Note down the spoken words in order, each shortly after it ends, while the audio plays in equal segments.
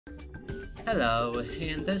Hello,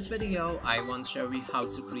 in this video I want to show you how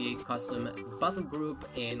to create custom battle group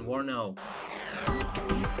in Warno.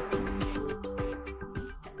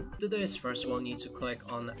 To do this, first we'll need to click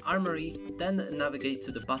on Armory, then navigate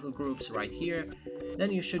to the battle groups right here.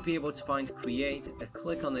 Then you should be able to find create,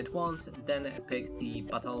 click on it once, then pick the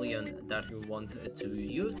battalion that you want to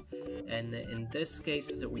use, and in this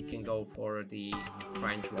case we can go for the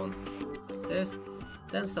trench one like this.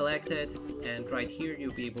 Then select it, and right here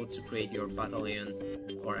you'll be able to create your battalion,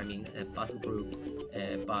 or a battle group,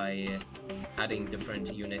 by adding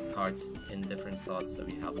different unit cards in different slots. So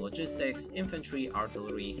you have logistics, infantry,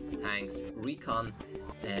 artillery, tanks, recon,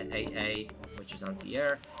 AA, which is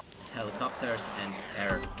anti-air, helicopters, and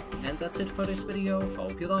air. And that's it for this video.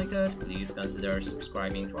 Hope you like it. Please consider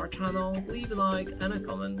subscribing to our channel, leave a like and a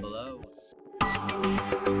comment below.